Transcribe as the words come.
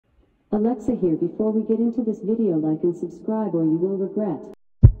Alexa here. Before we get into this video, like and subscribe or you will regret.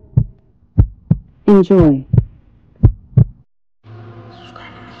 Enjoy.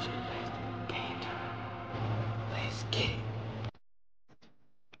 Subscribe to this shit. Game time. Let's get it.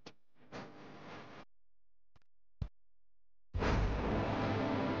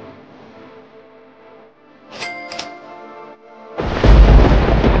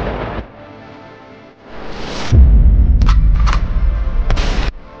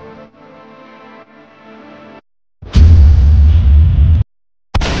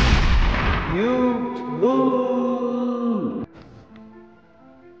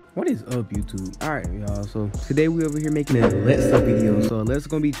 What is up, YouTube? Alright, y'all, so today we over here making a Alexa video. So Alexa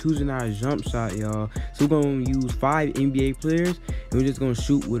gonna be choosing our jump shot, y'all. So we're gonna use 5 NBA players and we're just gonna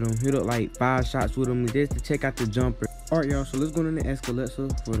shoot with them, hit up like 5 shots with them just to check out the jumper. Alright, y'all, so let's go in and ask Alexa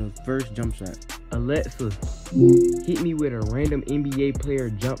for the first jump shot. Alexa, hit me with a random NBA player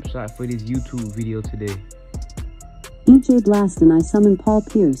jump shot for this YouTube video today. EJ Blast and I summon Paul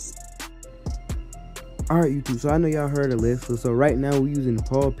Pierce. Alright, YouTube, so I know y'all heard Alexa. So right now we're using the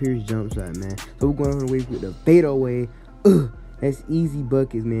Paul Pierce jump shot, man. So we're going away with the fadeaway. That's easy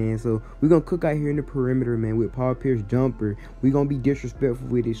buckets, man. So we're gonna cook out here in the perimeter, man, with Paul Pierce jumper. We're gonna be disrespectful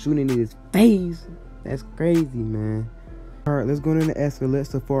with it, shooting in his face. That's crazy, man. Alright, let's go in and ask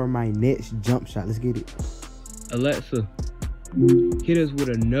Alexa for my next jump shot. Let's get it. Alexa, hit us with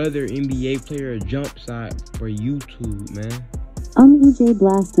another NBA player jump shot for YouTube, man. I'm EJ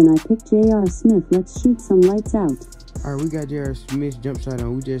Blast and I picked J.R. Smith. Let's shoot some lights out. Alright, we got J.R. Smith's jump shot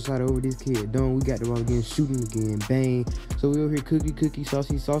on. We just shot over this kid. Done. We got the ball again, shooting again. Bang. So we over here cookie,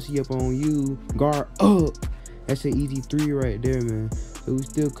 saucy up on you. Guard up. That's an easy 3 right there, man. So we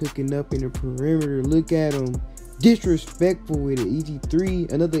still cooking up in the perimeter. Look at him. Disrespectful with it. Easy 3.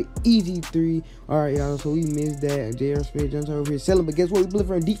 Another easy 3. Alright, y'all. So we missed that. J.R. Smith jumps over here selling. But guess what? We blitz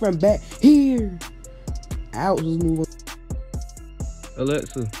from deep from back. Here. Out. Let's move on.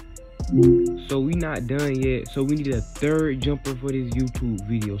 Alexa, so we not done yet, so we need a third jumper for this YouTube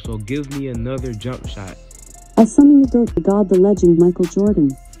video, so give me another jump shot. I summon the GOAT, the God, the legend, Michael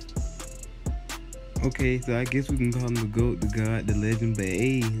Jordan. Okay, so I guess we can call him the GOAT, the God, the legend, but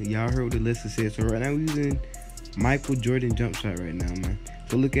hey, y'all heard what Alexa said. So right now we're using Michael Jordan jump shot right now, man.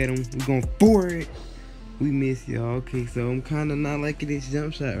 So look at him, we're going for it. We missed, y'all. Okay, so I'm kind of not liking this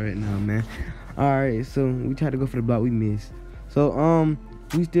jump shot right now, man. Alright, so we tried to go for the block, we missed. So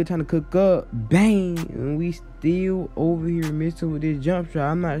we still trying to cook up, bang, and we still over here missing with this jump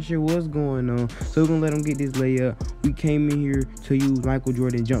shot. I'm not sure what's going on, so we're gonna let him get this layup. We came in here to use Michael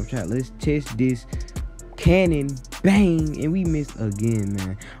Jordan jump shot. Let's test this cannon, bang, and we missed again,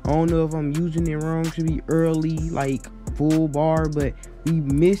 man. I don't know if I'm using it wrong. Should be early, like full bar, but we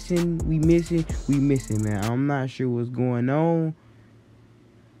missing, man. I'm not sure what's going on.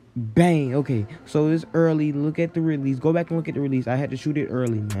 Bang. Okay, so it's early. Look at the release. Go back and look at the release. I had to shoot it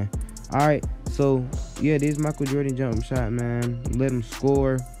early, man. All right, so yeah, this Michael Jordan jump shot, man. Let him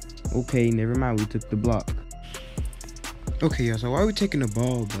score. Okay, never mind, we took the block. Okay, y'all, so why are we taking the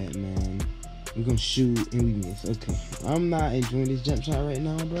ball back, man? We're gonna shoot and we miss. Okay, I'm not enjoying this jump shot right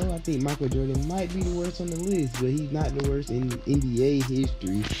now, bro. I think Michael Jordan might be the worst on the list, but he's not the worst in NBA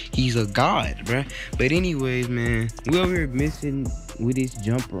history. He's a god, bro. But anyways, man, we over here missing with this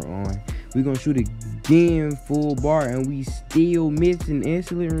jumper on. We're gonna shoot again full bar and we still missing.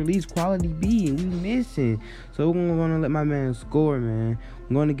 Instantly release quality B and we missing. So we're gonna let my man score, man.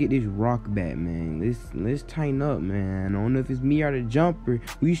 I'm gonna get this rock back, man. Let's tighten up, man. I don't know if it's me or the jumper.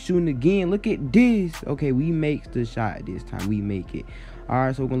 We shooting again. Look at this. Okay, we make the shot this time. We make it.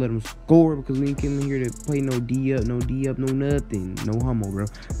 Alright, so we're gonna let him score because we ain't came in here to play no D up, no nothing. No homo, bro.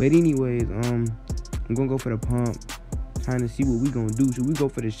 But anyways, I'm gonna go for the pump. Trying to see what we gonna do. Should we go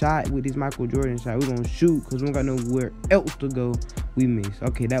for the shot with this Michael Jordan shot? We're gonna shoot because we don't got nowhere else to go. We missed.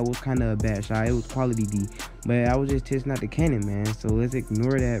 Okay, that was kind of a bad shot. It was quality D, but I was just testing out the cannon, man. So let's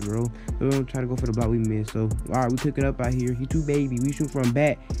ignore that, bro. We're gonna try to go for the block. We missed. So all right, we cooking up out here. He too baby. We shoot from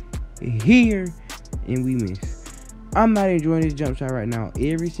back here and we miss. I'm not enjoying this jump shot right now.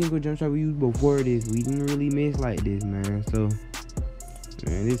 Every single jump shot we used before this, we didn't really miss like this, man. So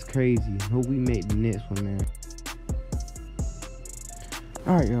man, it's crazy. Hope we make the next one, man.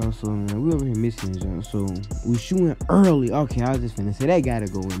 Alright, y'all, so man, we over here missing this jump. So we shooting early. Okay, I was just finna say that gotta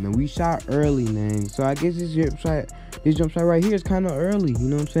go in, man. We shot early, man. So I guess this jump shot right here is kind of early, you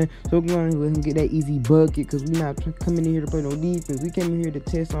know what I'm saying? So we're gonna let him get that easy bucket because we not coming in here to play no defense. We came in here to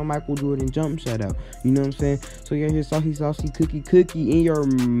test on Michael Jordan jump shot out, you know what I'm saying? So you got here saucy cookie in your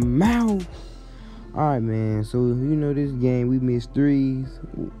mouth. Alright, man, so you know this game we missed threes.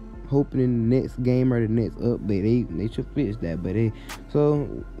 hoping in the next game or the next update they should fix that. But hey,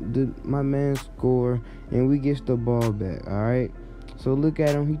 so my man score and we get the ball back. All right. So look at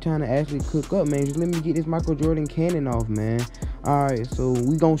him. He trying to actually cook up, man. Just let me get this Michael Jordan cannon off, man. All right. So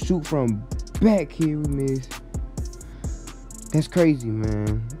we gonna shoot from back here. We miss. That's crazy,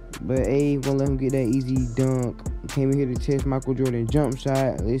 man. But hey, gonna let him get that easy dunk. Came in here to test Michael Jordan jump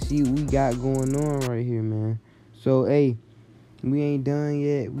shot. Let's see what we got going on right here, man. So hey, we ain't done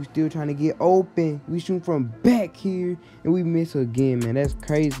yet. We still trying to get open. We shoot from back here and we miss again, man. That's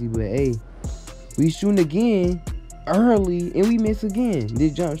crazy. But hey, we shooting again early and we miss again.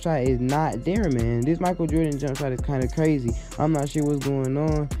 This jump shot is not there, man. This Michael Jordan jump shot is kind of crazy. I'm not sure what's going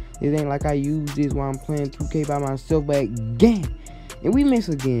on. It ain't like I use this while I'm playing 2K by myself, but again, and we miss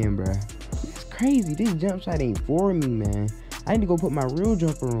again, bruh. It's crazy. This jump shot ain't for me, man. I need to go put my real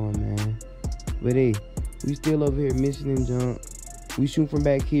jumper on, man. But hey, we still over here missing and jump. We shoot from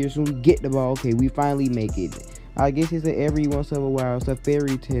back here, so we get the ball. Okay, we finally make it. I guess it's a every once in a while. It's a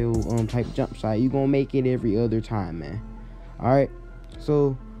fairy tale type jump shot. You gonna make it every other time, man. All right.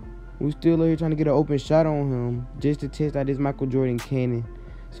 So we still over here trying to get an open shot on him just to test out this Michael Jordan cannon.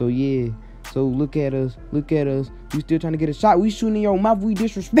 So yeah. So look at us. Look at us. We still trying to get a shot. We shooting in your mouth. We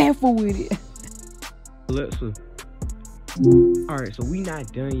disrespectful with it. Alexa. Alright, so we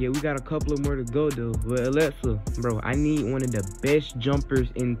not done yet. We got a couple of more to go though. But Alexa, bro, I need one of the best jumpers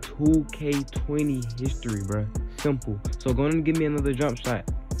in 2K20 history, bro. Simple. So go on and give me another jump shot.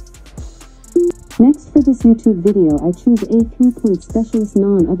 Next for this YouTube video, I choose a 3-point specialist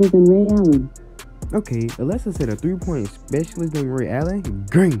none other than Ray Allen. Okay, Alexa said a 3-point specialist than Ray Allen.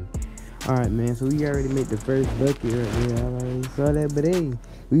 Green. Alright, man, so we already made the first bucket right there. I already saw that, but hey,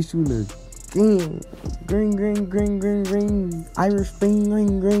 we shooting again. Green, green, green, green, green. Irish thing,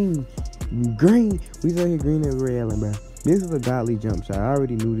 green, green. Green. We saw here green at Ray Allen, bro. This is a godly jump shot. I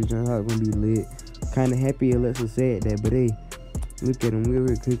already knew this jump shot was gonna be lit. Kinda happy Alexa said that, but hey, look at him. We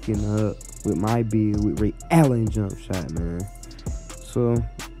were cooking up with my build with Ray Allen jump shot, man. So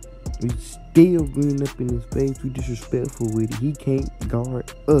we still green up in his face. We disrespectful with it. He can't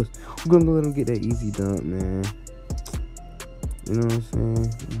guard us. We're gonna let him get that easy dunk, man. You know what I'm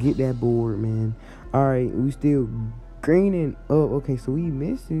saying? Get that board, man. Alright, we still greening up. Okay, so he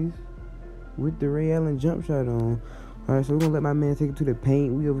misses with the Ray Allen jump shot on. Alright, so we're gonna let my man take it to the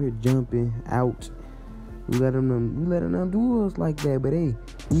paint. We over here jumping out. We let him do us like that. But hey,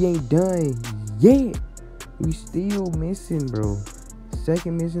 we ain't done yet. We still missing, bro.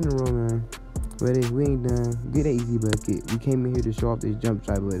 Second miss in a row, man. But hey, we ain't done. Get that easy bucket. We came in here to show off this jump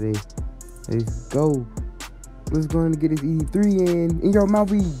shot, but hey, let's go. Let's go and get this easy 3 in your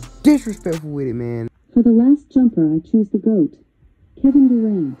mouth. We disrespectful with it, man. For the last jumper, I choose the GOAT, Kevin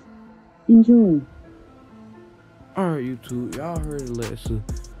Durant. Enjoy. Alright, YouTube, y'all heard Alexa.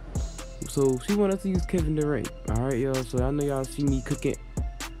 So she want us to use Kevin Durant. Alright, y'all. So I know y'all see me cooking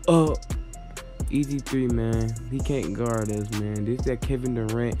up. Easy 3, man. He can't guard us, man. This that Kevin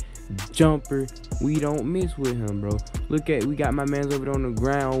Durant jumper. We don't miss with him, bro. Look at, we got my mans over there on the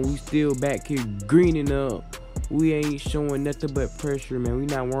ground. We still back here greening up. We ain't showing nothing but pressure, man. We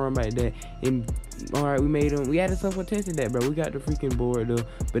not worrying about that. And alright, we made him. We had to self-contested that, bro. We got the freaking board though.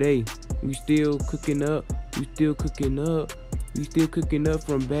 But hey, we still cooking up. We still cooking up. We still cooking up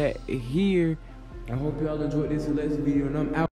from back here. I hope y'all enjoyed this Alexa video, and I'm out.